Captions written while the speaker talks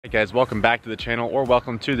Guys, welcome back to the channel, or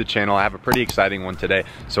welcome to the channel. I have a pretty exciting one today.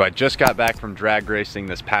 So I just got back from drag racing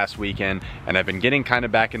this past weekend, and I've been getting kind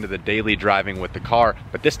of back into the daily driving with the car,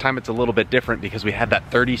 but this time it's a little bit different because we had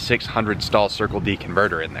that 3600 stall Circle D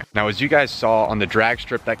converter in there. Now, as you guys saw on the drag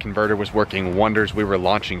strip, that converter was working wonders. We were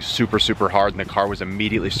launching super hard, and the car was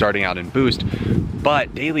immediately starting out in boost.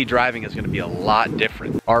 But daily driving is going to be a lot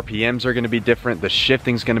different. RPMs are going to be different, the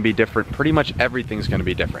shifting's going to be different, pretty much everything's going to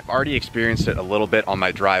be different. I've already experienced it a little bit on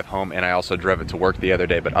my drive home, and I also drove it to work the other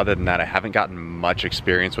day, but other than that, I haven't gotten much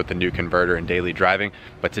experience with the new converter in daily driving.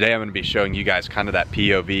 But today I'm going to be showing you guys kind of that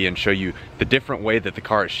POV and show you the different way that the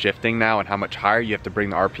car is shifting now and how much higher you have to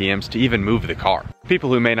bring the RPMs to even move the car.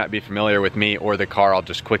 People who may not be familiar with me or the car, I'll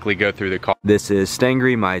just quickly go through the car. This is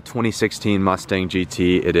Stangery, my 2016 Mustang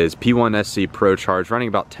GT. It is P1SC Pro Charge, running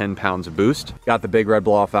about 10 pounds of boost. Got the big red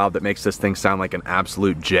blow-off valve that makes this thing sound like an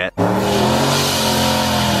absolute jet.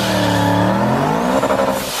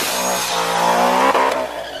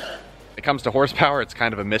 It comes to horsepower, it's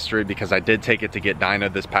kind of a mystery because I did take it to get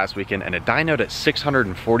dynoed this past weekend, and it dynoed at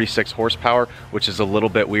 646 horsepower, which is a little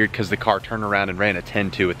bit weird because the car turned around and ran a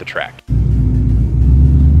 10.2 at the track.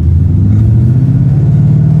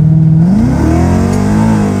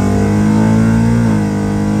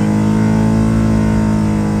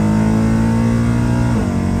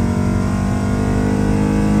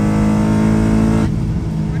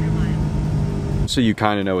 So you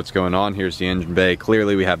kind of know what's going on. Here's the engine bay.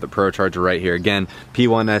 Clearly we have the Pro Charger right here. Again,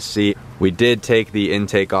 P1SC. We did take the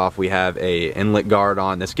intake off. We have a inlet guard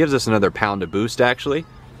on. This gives us another pound of boost actually.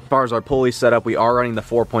 As far as our pulley setup, we are running the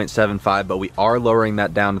 4.75, but we are lowering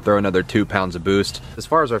that down to throw another 2 pounds of boost. As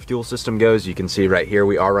far as our fuel system goes, you can see right here,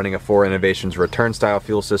 we are running a 4Innovations return style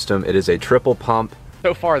fuel system. It is a triple pump.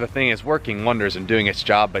 So far the thing is working wonders and doing its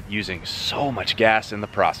job, but using so much gas in the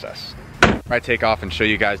process. I take off and show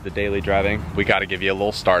you guys the daily driving. We got to give you a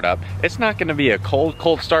little start up. It's not going to be a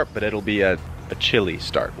cold start, but it'll be a chilly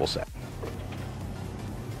start, we'll say.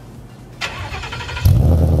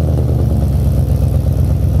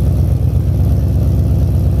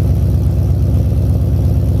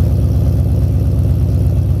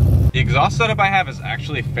 The exhaust setup I have is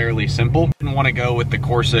actually fairly simple. Didn't want to go with the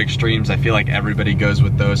Corsa Extremes. I feel like everybody goes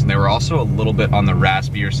with those, and they were also a little bit on the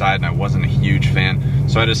raspier side, and I wasn't a huge fan.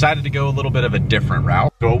 So I decided to go a little bit of a different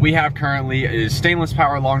route. So what we have currently is stainless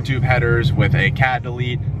power long tube headers with a cat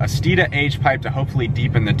delete, a Steeda H pipe to hopefully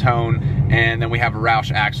deepen the tone, and then we have a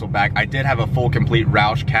Roush axle bag. I did have a full complete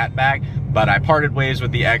Roush cat bag, but I parted ways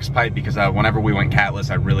with the X pipe because whenever we went catless,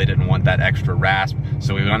 I really didn't want that extra rasp.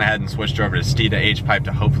 So we went ahead and switched over to Steeda H pipe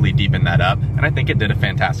to hopefully deepen that up, and I think it did a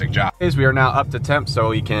fantastic job. We are now up to temp, so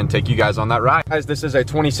we can take you guys on that ride. Guys, this is a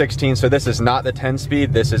 2016, so this is not the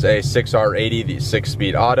 10-speed. This is a 6R80, the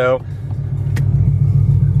 6-speed auto.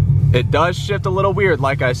 It does shift a little weird,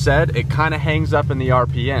 like I said. It kind of hangs up in the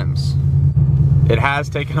RPMs. It has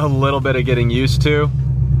taken a little bit of getting used to.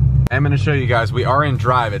 I'm gonna show you guys, we are in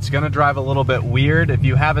drive. It's gonna drive a little bit weird. If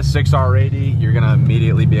you have a 6R80, you're gonna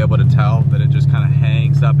immediately be able to tell that it just kind of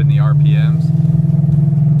hangs up in the RPMs.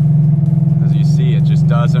 As you see, it just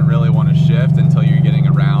doesn't really want to shift until you're getting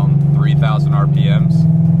around 3,000 RPMs.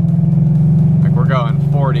 Like we're going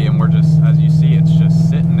 40 and we're just, as you see, it's just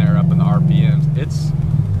sitting there up in the RPMs.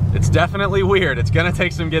 It's definitely weird. It's gonna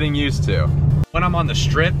take some getting used to. When I'm on the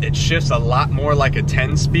strip, it shifts a lot more like a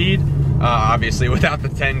 10-speed. Obviously without the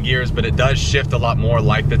 10 gears, but it does shift a lot more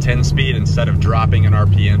like the 10-speed. Instead of dropping in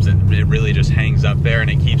RPMs, it really just hangs up there and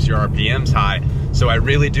it keeps your RPMs high. So I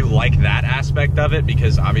really do like that aspect of it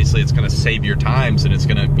because obviously it's gonna save your times and it's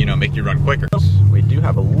gonna, you know, make you run quicker. We do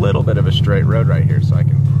have a little bit of a straight road right here, so I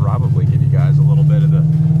can probably give you guys a little bit of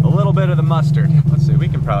the mustard. Let's see, we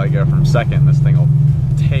can probably go from second. This thing will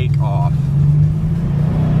take off.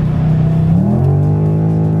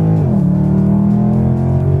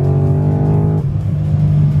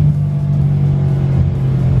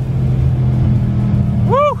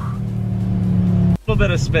 Bit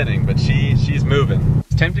of spinning, but she's moving.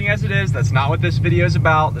 As tempting as it is, that's not what this video is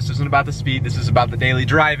about. This isn't about the speed, this is about the daily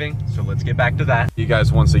driving. So let's get back to that. You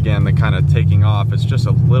guys, once again, the kind of taking off, it's just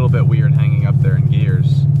a little bit weird hanging up there in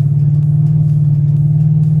gears.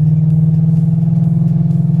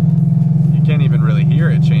 You can't even really hear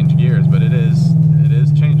it change gears, but it is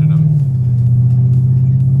changing them.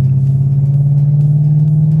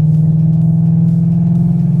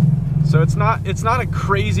 So it's not a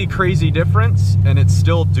crazy difference, and it's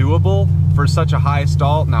still doable for such a high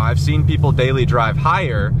stall. Now I've seen people daily drive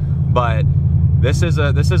higher, but this is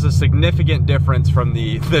a significant difference from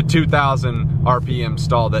the 2000 RPM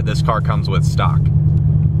stall that this car comes with stock.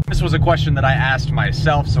 This was a question that I asked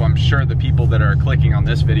myself, so I'm sure the people that are clicking on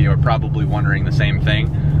this video are probably wondering the same thing.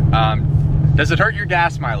 Does it hurt your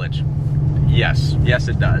gas mileage? Yes,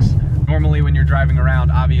 it does. Normally when you're driving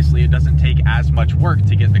around, obviously it doesn't take as much work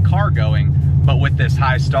to get the car going, but with this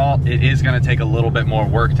high stall, it is gonna take a little bit more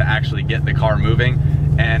work to actually get the car moving,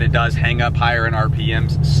 and it does hang up higher in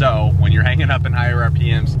RPMs. So when you're hanging up in higher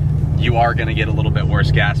RPMs, you are gonna get a little bit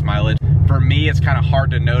worse gas mileage. For me, it's kind of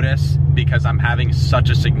hard to notice because I'm having such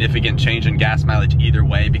a significant change in gas mileage either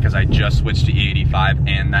way because I just switched to E85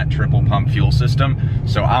 and that triple pump fuel system.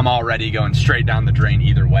 So I'm already going straight down the drain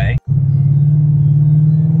either way.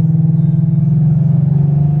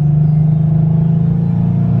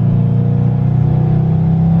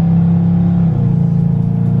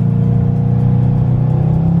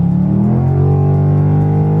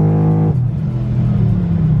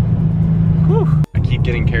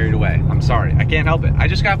 Getting carried away. I'm sorry, I can't help it. I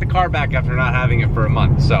just got the car back after not having it for a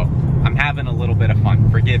month, so I'm having a little bit of fun,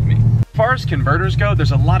 forgive me. As far as converters go,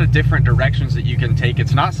 there's a lot of different directions that you can take.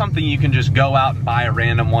 It's not something you can just go out and buy a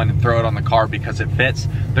random one and throw it on the car because it fits.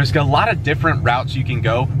 There's a lot of different routes you can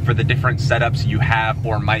go for the different setups you have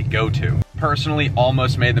or might go to. Personally,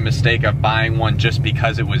 almost made the mistake of buying one just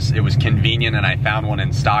because it was convenient and I found one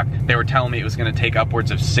in stock. They were telling me it was gonna take upwards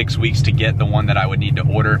of 6 weeks to get the one that I would need to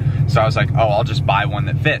order. So I was like, oh, I'll just buy one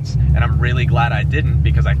that fits. And I'm really glad I didn't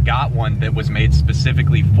because I got one that was made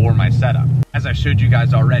specifically for my setup. As I showed you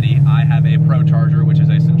guys already, I have a Pro Charger, which is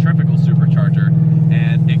a centrifugal supercharger,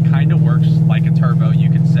 and it kind of works like a turbo, you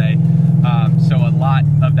could say. So a lot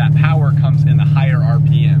of that power comes in the higher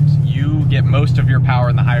RPMs. You get most of your power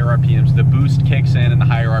in the higher RPMs. The boost kicks in the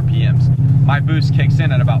higher RPMs. My boost kicks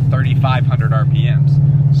in at about 3,500 RPMs.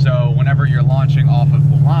 So whenever you're launching off of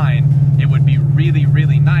the line, it would be really,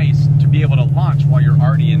 really nice to be able to launch while you're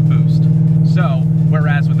already in boost. So,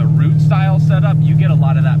 whereas with a root style setup, you get a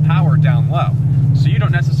lot of that power down low. So you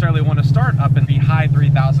don't necessarily want to start up and be high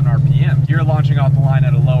 3,000 RPM. You're launching off the line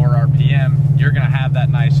at a lower RPM, you're gonna have that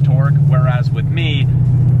nice torque. Whereas with me,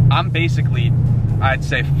 I'm basically, I'd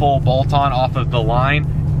say full bolt on off of the line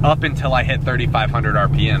up until I hit 3,500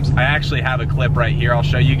 RPMs. I actually have a clip right here I'll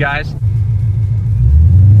show you guys.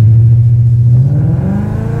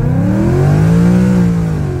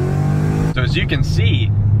 So as you can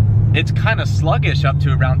see, it's kind of sluggish up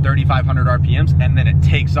to around 3,500 RPMs and then it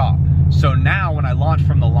takes off. So now when I launch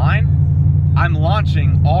from the line, I'm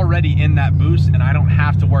launching already in that boost and I don't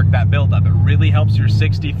have to work that buildup. It really helps your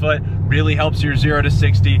 60 foot, really helps your 0 to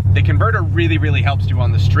 60. The converter really, really helps you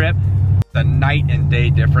on the strip. The night and day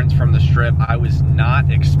difference from the strip, I was not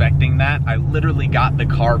expecting that. I literally got the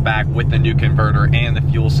car back with the new converter and the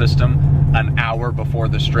fuel system an hour before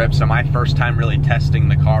the strip. So my first time really testing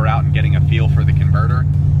the car out and getting a feel for the converter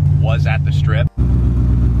was at the strip.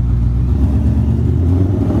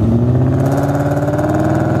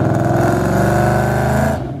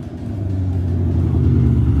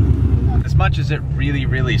 As much as it really,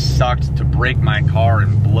 really sucked to break my car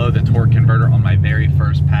and blow the torque converter on my very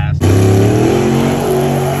first pass,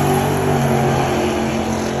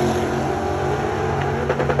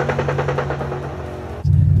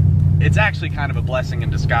 it's actually kind of a blessing in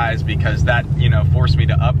disguise because that, you know, forced me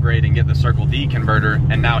to upgrade and get the Circle D converter,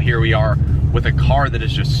 and now here we are with a car that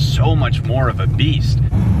is just so much more of a beast.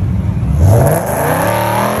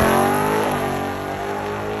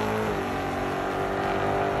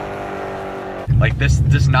 Like, this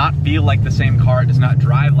does not feel like the same car, it does not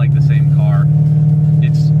drive like the same car.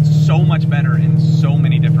 It's so much better in so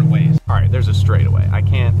many different ways. All right, there's a straightaway. I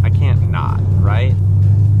can't not, right?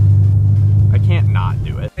 I can't not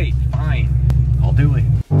do it. Hey, fine, I'll do it.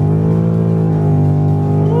 Woo!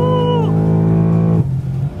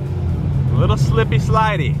 A little slippy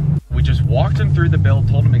slidey. We just walked him through the build,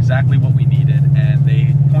 told him exactly what we needed, and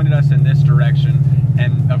they pointed us in this direction.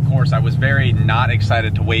 And of course, I was very not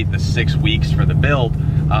excited to wait the 6 weeks for the build,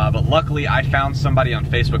 but luckily I found somebody on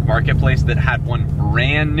Facebook Marketplace that had one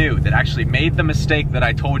brand new, that actually made the mistake that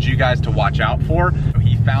I told you guys to watch out for.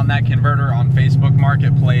 He found that converter on Facebook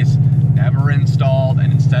Marketplace, never installed,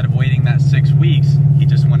 and instead of waiting that 6 weeks, he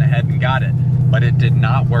just went ahead and got it. But it did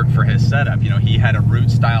not work for his setup. You know, he had a root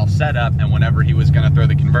style setup, and whenever he was gonna throw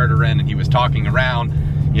the converter in and he was talking around,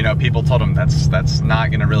 you know, people told him that's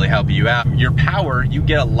not gonna really help you out. Your power, you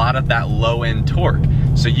get a lot of that low end torque.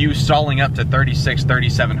 So you stalling up to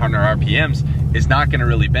 3,700 RPMs is not gonna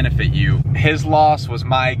really benefit you. His loss was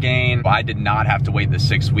my gain. I did not have to wait the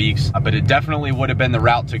 6 weeks, but it definitely would have been the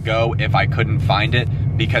route to go if I couldn't find it.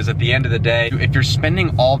 Because at the end of the day, if you're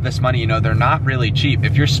spending all of this money, you know, they're not really cheap.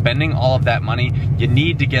 If you're spending all of that money, you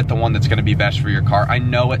need to get the one that's gonna be best for your car. I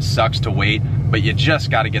know it sucks to wait, but you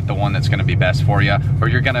just gotta get the one that's gonna be best for you, or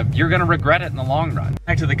you're gonna regret it in the long run.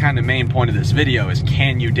 Back to the kind of main point of this video is,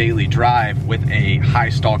 can you daily drive with a high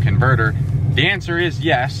stall converter? The answer is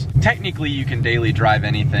yes. Technically, you can daily drive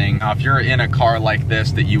anything. Now, if you're in a car like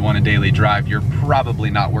this that you want to daily drive, you're probably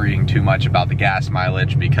not worrying too much about the gas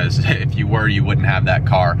mileage, because if you were, you wouldn't have that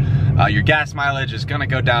car. Your gas mileage is gonna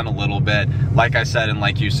go down a little bit. Like I said, and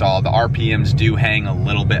like you saw, the RPMs do hang a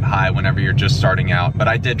little bit high whenever you're just starting out. But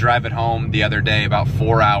I did drive it home the other day about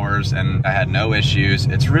 4 hours and I had no issues.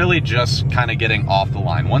 It's really just kind of getting off the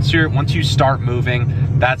line. Once you start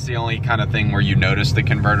moving, that's the only kind of thing where you notice the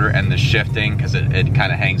converter and the shifting, because it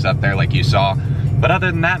kind of hangs up there like you saw. But other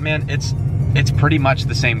than that, man, it's pretty much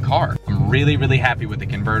the same car. I'm really, really happy with the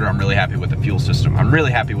converter. I'm really happy with the fuel system. I'm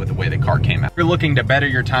really happy with the way the car came out. If you're looking to better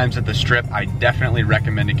your times at the strip, I definitely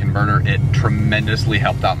recommend a converter. It tremendously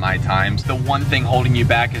helped out my times. The one thing holding you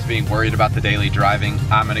back is being worried about the daily driving.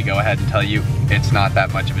 I'm gonna go ahead and tell you, it's not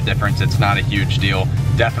that much of a difference. It's not a huge deal.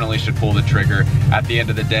 Definitely should pull the trigger. At the end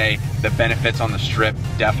of the day, the benefits on the strip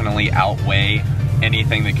definitely outweigh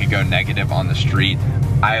anything that could go negative on the street.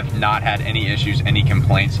 I have not had any issues, any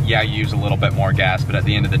complaints. Yeah, you use a little bit more gas, but at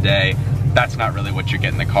the end of the day, that's not really what you're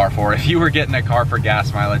getting the car for. If you were getting a car for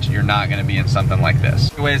gas mileage, you're not gonna be in something like this.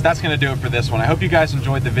 Anyways, that's gonna do it for this one. I hope you guys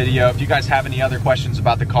enjoyed the video. If you guys have any other questions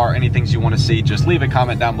about the car, any things you wanna see, just leave a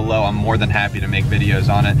comment down below. I'm more than happy to make videos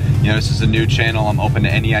on it. You know, this is a new channel. I'm open to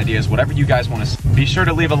any ideas, whatever you guys wanna see. Be sure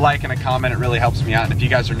to leave a like and a comment. It really helps me out. And if you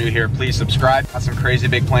guys are new here, please subscribe. Got some crazy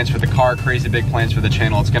big plans for the car, crazy big plans for the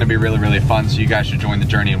channel. It's gonna be really, really fun, so you guys should join the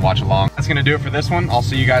journey and watch along. That's gonna do it for this one. I'll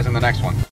see you guys in the next one.